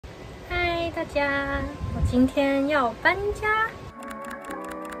大家，我今天要搬家。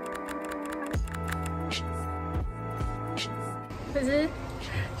可是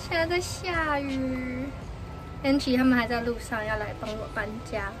现在在下雨 ，Angie 他们还在路上要来帮我搬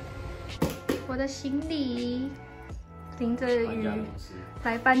家。我的行李淋着雨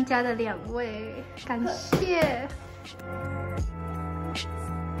来搬家的2位，感谢。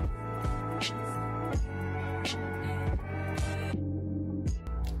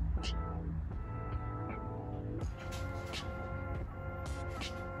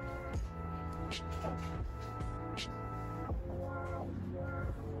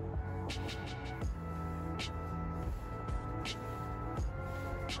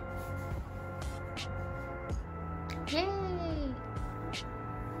耶！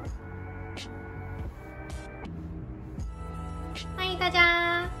欢迎大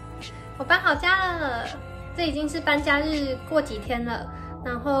家，我搬好家了。这已经是搬家日过几天了，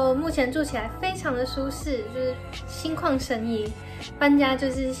然后目前住起来非常的舒适，就是心旷神怡。搬家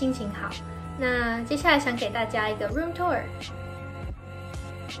就是心情好。那接下来想给大家一个 room tour。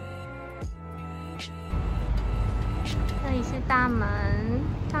这里是大门，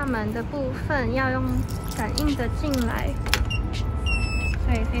大门的部分要用感应的进来，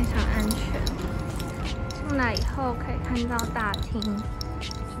所以非常安全。进来以后可以看到大厅，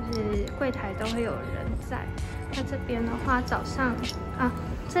就是柜台都会有人在。那这边的话，早上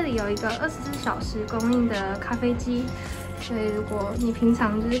这里有一个24小时供应的咖啡机，所以如果你平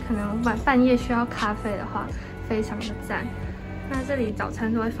常就是可能半夜需要咖啡的话，非常的赞。那这里早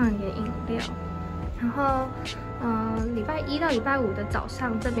餐都会放一点饮料，然后礼拜1到礼拜5的早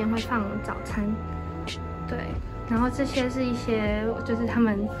上这边会放早餐，对，然后这些是一些就是他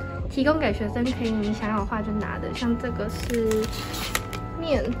们提供给学生，可以你想要的话就拿的，像这个是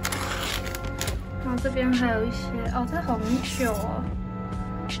面，然后这边还有一些这是红酒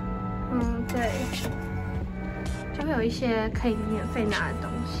哦，对，就会有一些可以免费拿的东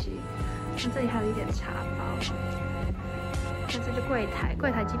西。那这里还有一点茶包，那这就柜台，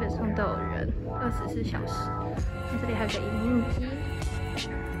柜台基本上都有人，24小时。那这里还有个影印机。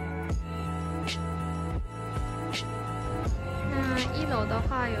那1楼的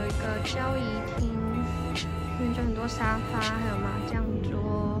话有一个交易厅，里面就很多沙发，还有麻将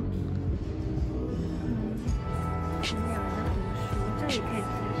桌。2人的读书，这里可以自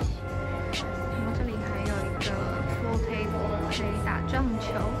习。然后这里还有一个 pool table， 可以打撞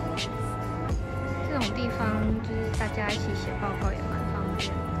球。这种地方就是大家一起写报告也蛮方便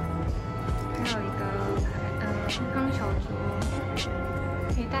的。还有一个乒乓球桌，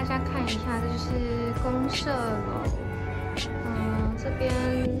给大家看一下，这就是公社楼。这边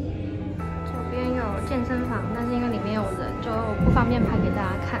左边有健身房，但是因为里面有人，就不方便拍给大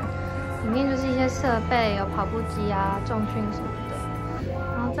家看。里面就是一些设备，有跑步机啊、重训什么的。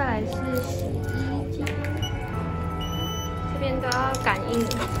然后再来是洗衣机，这边都要感应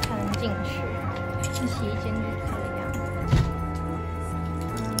才能进去。那洗衣间就是这样。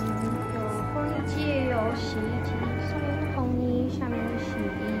有烘衣机，也有洗衣机，上面是烘衣，下面是洗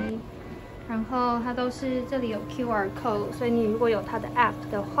衣。然后它都是这里有 QR code， 所以你如果有它的 app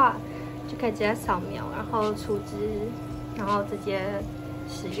的话，就可以直接扫描，然后储值，然后直接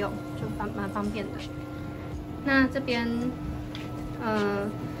使用，就蛮方便的。那这边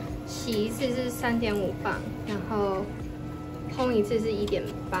洗一次是3.5磅，然后烘一次是1.8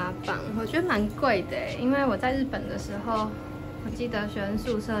磅，我觉得蛮贵的，因为我在日本的时候，我记得学生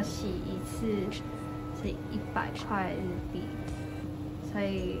宿舍洗一次是100块日币，所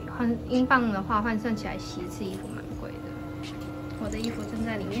以换英镑的话换算起来洗一次衣服蛮贵的。我的衣服正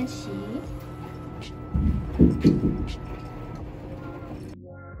在里面洗。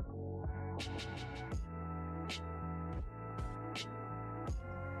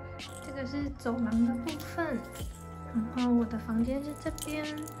这个是走廊的部分。然后我的房间是这边，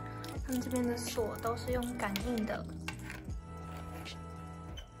他们这边的锁都是用感应的，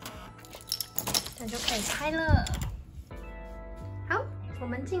这样就可以开了。好，我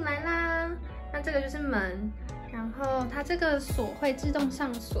们进来啦。那这个就是门，然后它这个锁会自动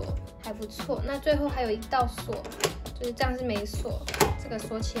上锁，还不错。那最后还有一道锁，就是这样是没锁，这个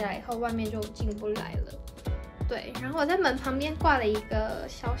锁起来以后外面就进不来了。对，然后我在门旁边挂了一个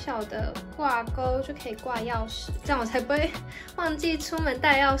小小的挂钩，就可以挂钥匙，这样我才不会忘记出门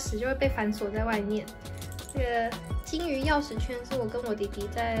带钥匙，就会被反锁在外面。这个金鱼钥匙圈是我跟我弟弟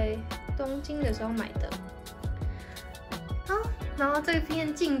在东京的时候买的。好，然后这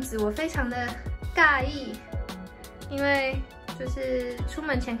片镜子我非常的尬意，因为就是出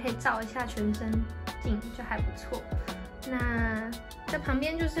门前可以照一下全身镜，就还不错。那这旁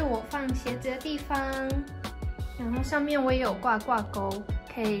边就是我放鞋子的地方。然后上面我也有挂钩，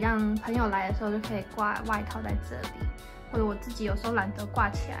可以让朋友来的时候就可以挂外套在这里，或者我自己有时候懒得挂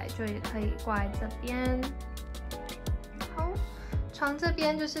起来，就也可以挂在这边。好，床这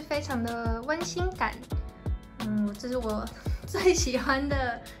边就是非常的温馨感，这是我最喜欢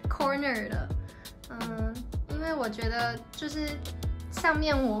的 corner 了，因为我觉得就是上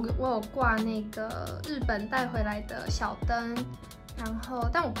面我有挂那个日本带回来的小灯。然后，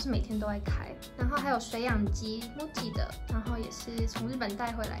但我不是每天都会开。然后还有水养机 ，MUJI 的，然后也是从日本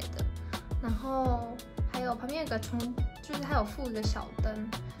带回来的。然后还有旁边有个就是它有附一个小灯，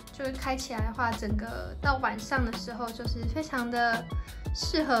就是开起来的话，整个到晚上的时候就是非常的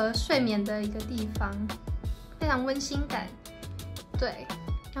适合睡眠的一个地方，非常温馨感。对，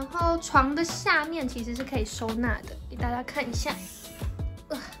然后床的下面其实是可以收纳的，给大家看一下，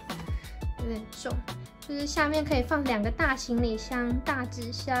有点重。就是下面可以放2个大行李箱、大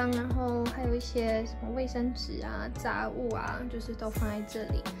纸箱，然后还有一些什么卫生纸啊、杂物啊，就是都放在这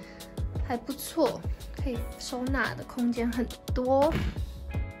里，还不错，可以收纳的空间很多。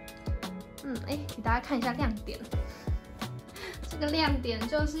给大家看一下亮点。这个亮点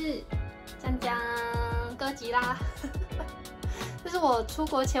就是哥吉拉，这是我出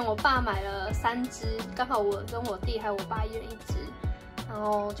国前我爸买了3只，刚好我跟我弟还有我爸1人1只。然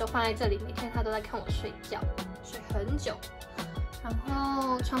后就放在这里，每天他都在看我睡觉，睡很久。然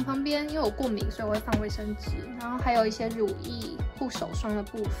后床旁边，因为我过敏，所以我会放卫生纸，然后还有一些乳液、护手霜的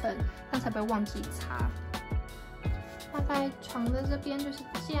部分，那才不会忘记擦。大概床的这边就是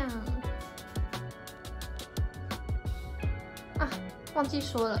这样。忘记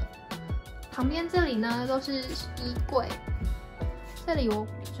说了，旁边这里呢都是衣柜，这里我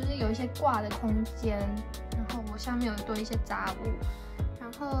就是有一些挂的空间，然后我下面有堆一些杂物。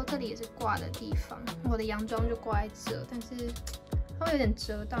然后这里也是挂的地方，我的洋装就挂在这，但是它会有点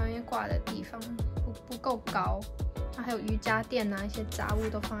折到，因为挂的地方不够高。还有瑜伽垫啊，一些杂物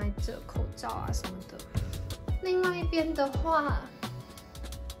都放在这，口罩啊什么的。另外一边的话，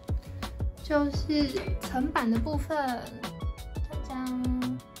就是层板的部分，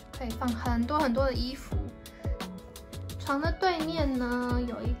可以放很多很多的衣服。床的对面呢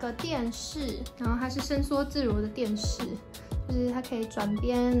有一个电视，然后它是伸缩自如的电视。就是它可以转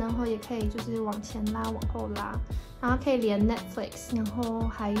边，然后也可以就是往前拉、往后拉，然后可以连 Netflix， 然后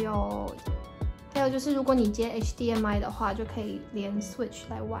还有就是如果你接 HDMI 的话，就可以连 Switch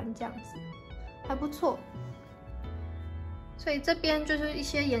来玩，这样子还不错。所以这边就是一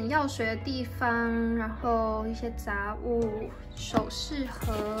些眼药水的地方，然后一些杂物、首饰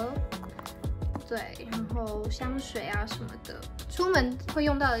盒，对，然后香水啊什么的，出门会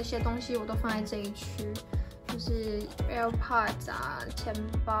用到的一些东西我都放在这一区。就是 AirPods 啊、钱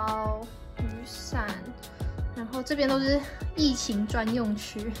包、雨伞，然后这边都是疫情专用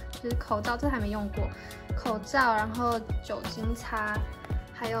区，就是口罩，这还没用过，口罩，然后酒精擦，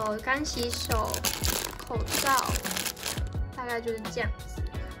还有干洗手、口罩，大概就是这样子。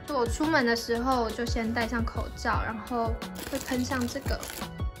就我出门的时候，我就先戴上口罩，然后会喷上这个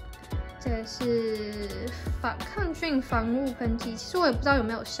是抗菌防雾喷剂，其实我也不知道有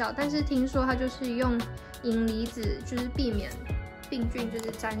没有效，但是听说它就是用银离子，就是避免病菌就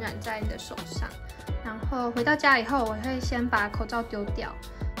是沾染在你的手上。然后回到家以后，我会先把口罩丢掉，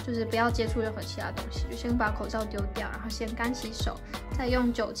就是不要接触任何其他东西，就先把口罩丢掉，然后先干洗手，再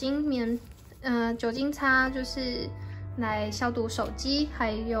用酒精擦，就是来消毒手机，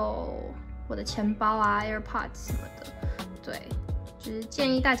还有我的钱包啊、AirPods 什么的。对，就是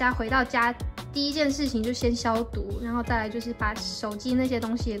建议大家回到家第一件事情就先消毒，然后再来就是把手机那些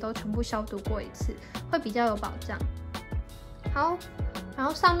东西也都全部消毒过一次，会比较有保障。好，然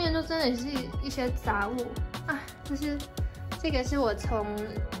后上面就真的是一些杂物啊，就是这个是我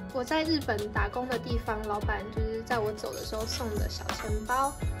在日本打工的地方，老板就是在我走的时候送的小钱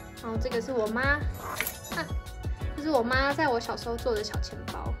包，然后这个是我妈，这是我妈在我小时候做的小钱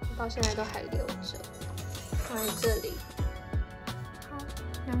包，到现在都还留着，放在这里。好，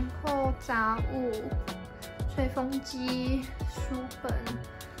然后杂物、吹风机、书本，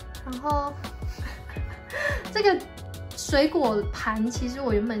然后这个水果盘，其实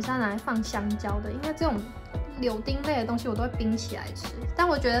我原本是要拿来放香蕉的，因为这种柳丁类的东西我都会冰起来吃，但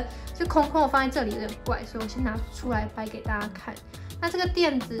我觉得就空空的放在这里有点怪，所以我先拿出来摆给大家看。那这个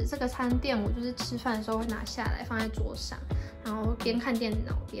垫子，这个餐垫，我就是吃饭的时候会拿下来放在桌上，然后边看电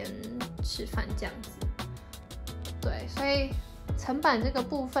脑边吃饭这样子。对，所以层板这个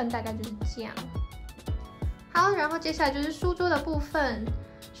部分大概就是这样。好，然后接下来就是书桌的部分。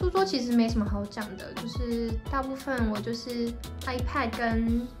书桌其实没什么好讲的，就是大部分我就是 iPad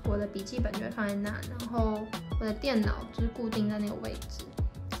跟我的笔记本就会放在那，然后我的电脑就是固定在那个位置。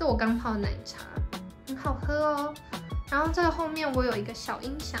这是我刚泡的奶茶，很好喝哦。然后这个后面我有一个小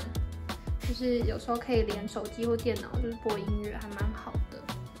音响，就是有时候可以连手机或电脑，就是播音乐，还蛮好的。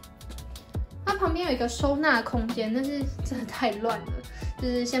它旁边有一个收纳空间，但是真的太乱了，就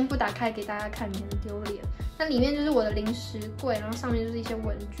是先不打开给大家看，免得丢脸。那里面就是我的零食柜，然后上面就是一些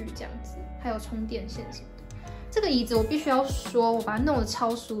文具这样子，还有充电线什么的。这个椅子我必须要说，我把它弄得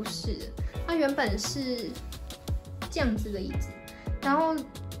超舒适的。它原本是这样子的椅子，然后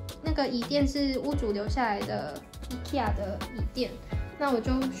那个椅垫是屋主留下来的 IKEA 的椅垫，那我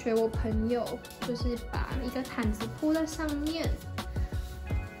就学我朋友，就是把一个毯子铺在上面，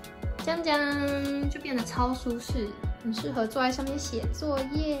这样就变得超舒适，很适合坐在上面写作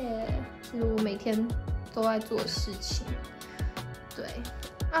业，是我每天都在做的事情。对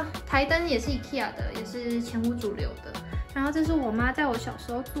啊，台灯也是 IKEA 的，也是前屋主留的。然后这是我妈在我小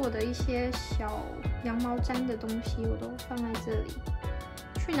时候做的一些小羊毛毡的东西，我都放在这里，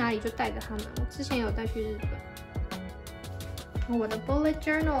去哪里就带着它们。我之前有带去日本。我的 bullet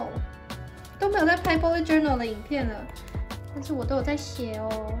journal 都没有在拍 bullet journal 的影片了，但是我都有在写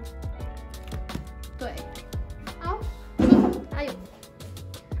哦。对，好，哎呦，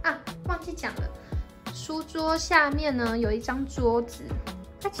啊，忘记讲了，书桌下面呢有一张桌子，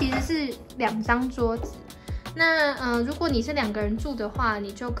它其实是2张桌子。那如果你是2个人住的话，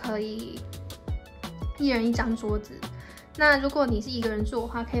你就可以1人1张桌子。那如果你是1个人住的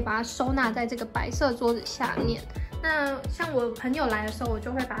话，可以把它收纳在这个白色桌子下面。那像我朋友来的时候，我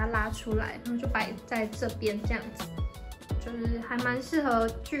就会把它拉出来，然后就摆在这边这样子，就是还蛮适合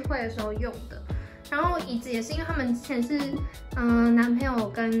聚会的时候用的。然后椅子也是因为他们之前是男朋友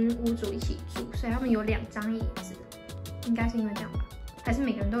跟屋主一起住，所以他们有2张椅子，应该是因为这样吧，还是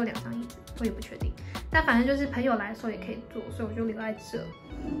每个人都有2张椅子，我也不确定。但反正就是朋友来的时候也可以坐，所以我就留在这。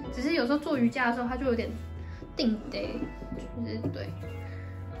只是有时候做瑜伽的时候，它就有点定得，就是对。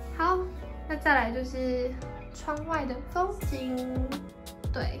好，那再来就是窗外的风景。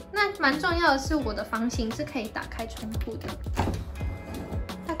对，那蛮重要的是我的房型是可以打开窗户的，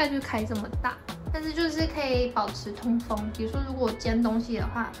大概就是开这么大，但是就是可以保持通风。比如说如果我煎东西的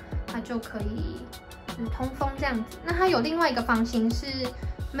话，它就可以就是通风这样子。那它有另外一个房型是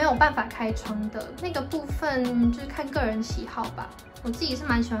没有办法开窗的，那个部分就是看个人喜好吧。我自己是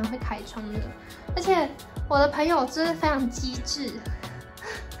蛮喜欢会开窗的，而且我的朋友真的非常机智，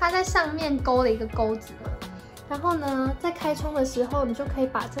他在上面勾了一个钩子嘛，然后呢，在开窗的时候，你就可以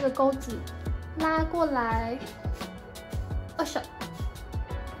把这个钩子拉过来，手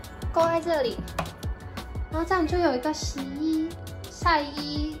勾在这里，然后这样就有一个洗衣、晒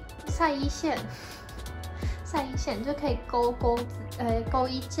衣线。晒衣线就可以勾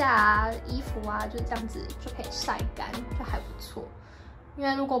衣架啊、衣服啊，就这样子就可以晒干，就还不错。因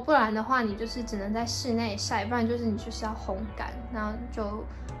为如果不然的话，你就是只能在室内晒，不然就是你就是要烘干，然后就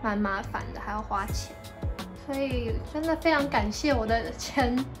蛮麻烦的，还要花钱。所以真的非常感谢我的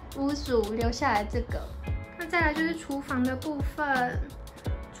前屋主留下来这个。那再来就是厨房的部分，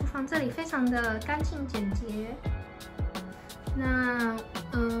厨房这里非常的干净简洁。那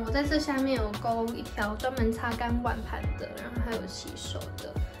我在这下面有勾一条专门擦干碗盘的，然后还有洗手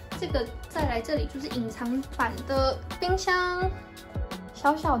的。这个再来这里就是隐藏版的冰箱，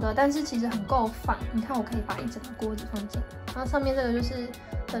小小的，但是其实很够放。你看，我可以把一整个锅子放进，然后上面这个就是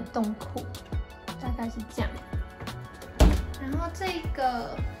冷冻库，大概是这样。然后这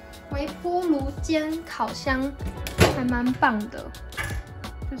个微波炉兼烤箱还蛮棒的，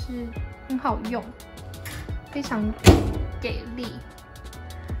就是很好用，非常给力。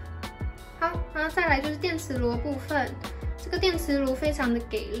好，然后再来就是电磁炉的部分。这个电磁炉非常的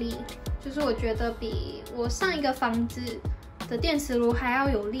给力，就是我觉得比我上一个房子的电磁炉还要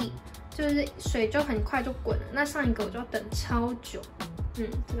有力，就是水就很快就滚了。那上一个我就要等超久，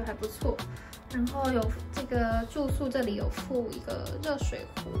这个还不错。然后有这个住宿这里有附一个热水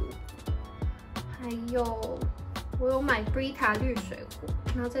壶，还有我有买 Vita 滤水壶，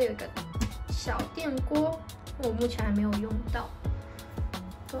然后这里有一个小电锅，我目前还没有用到。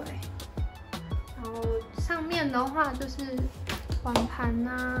对，然后上面的话就是碗盘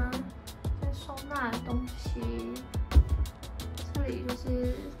啊，一些收纳的东西。这里就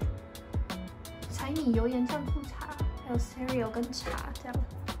是柴米油盐酱醋茶，还有 cereal 跟茶这样。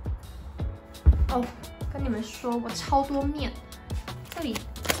哦，跟你们说，我超多面，这里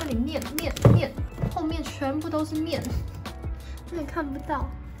面，后面全部都是面，你们看不到，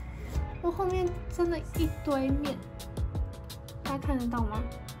我后面真的一堆面，大家看得到吗？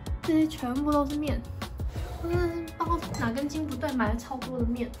这些全部都是面，我真的是不知道哪根筋不对，买了超多的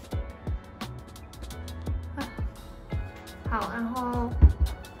面。好，然后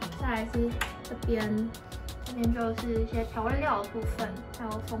再来是这边就是一些调味料的部分，还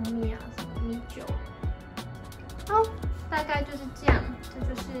有蜂蜜啊什么米酒。好，大概就是这样，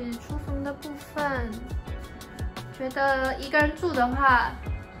这就是厨房的部分。觉得一个人住的话，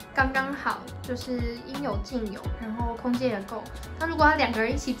刚刚好，就是应有尽有，然后空间也够。那如果要2个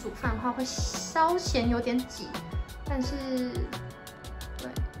人一起煮饭的话，会稍显有点挤，但是对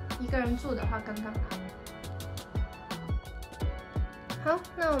一个人住的话刚刚好。好，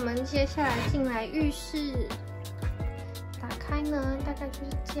那我们接下来进来浴室，打开呢，大概就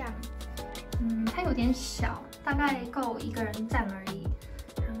是这样。它有点小，大概够1个人站而已。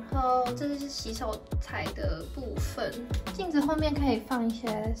然后这是洗手台的部分，镜子后面可以放一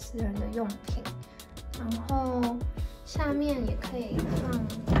些私人的用品，然后下面也可以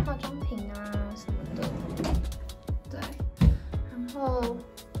放化妆品啊什么的。对，然后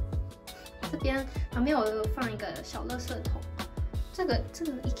这边旁边我有放一个小垃圾桶。这个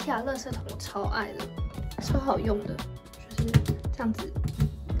IKEA 垃圾桶我超爱的，超好用的，就是这样子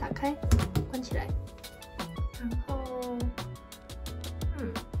打开关起来，然后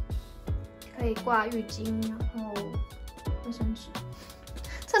可以挂浴巾，然后卫生纸。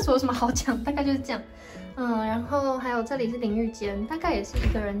厕所有什么好讲？大概就是这样。然后还有这里是淋浴间，大概也是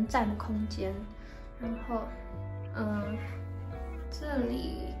1个人占的空间。然后这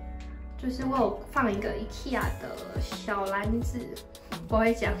里。就是我有放一个 IKEA 的小篮子，不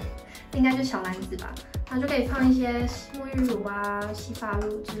会讲，应该就小篮子吧。然后就可以放一些沐浴乳啊、洗发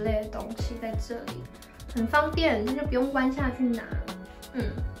乳之类的东西在这里，很方便，那就不用弯下去拿。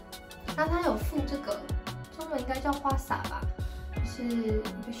然后它有附这个，中文应该叫花洒吧，就是一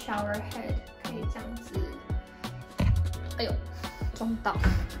个 shower head， 可以这样子。哎呦，撞到。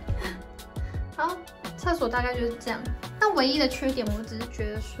好，厕所大概就是这样。那唯一的缺点，我只是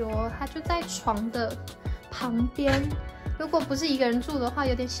觉得说，它就在床的旁边。如果不是1个人住的话，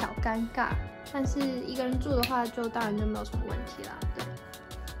有点小尴尬。但是1个人住的话，就当然就没有什么问题啦。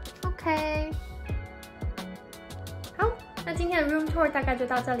对 ，OK。好，那今天的 room tour 大概就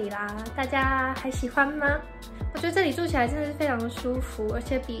到这里啦。大家还喜欢吗？我觉得这里住起来真的是非常的舒服，而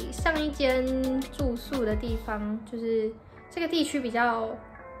且比上一间住宿的地方，就是这个地区比较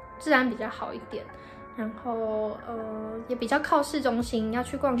治安比较好一点。然后也比较靠市中心，要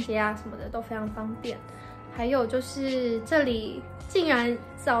去逛街啊什么的都非常方便。还有就是这里竟然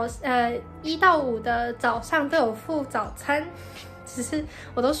1到5的早上都有附早餐，只是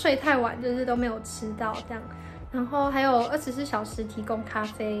我都睡太晚，就是都没有吃到这样。然后还有24小时提供咖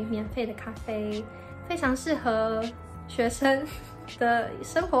啡，免费的咖啡，非常适合学生的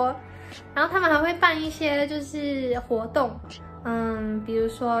生活。然后他们还会办一些就是活动。比如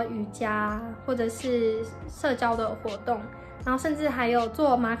说瑜伽或者是社交的活动，然后甚至还有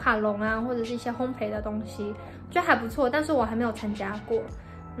做马卡龙啊，或者是一些烘焙的东西，我觉得还不错，但是我还没有参加过。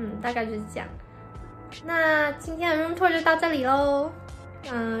大概就是这样。那今天的 room tour 就到这里咯。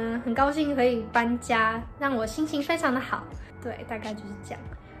很高兴可以搬家，让我心情非常的好。对，大概就是这样。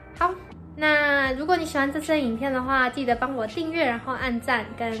好，那如果你喜欢这次的影片的话，记得帮我订阅，然后按赞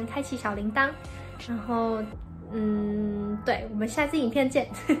跟开启小铃铛，然后对，我们下次影片见，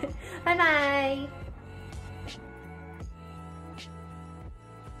拜拜。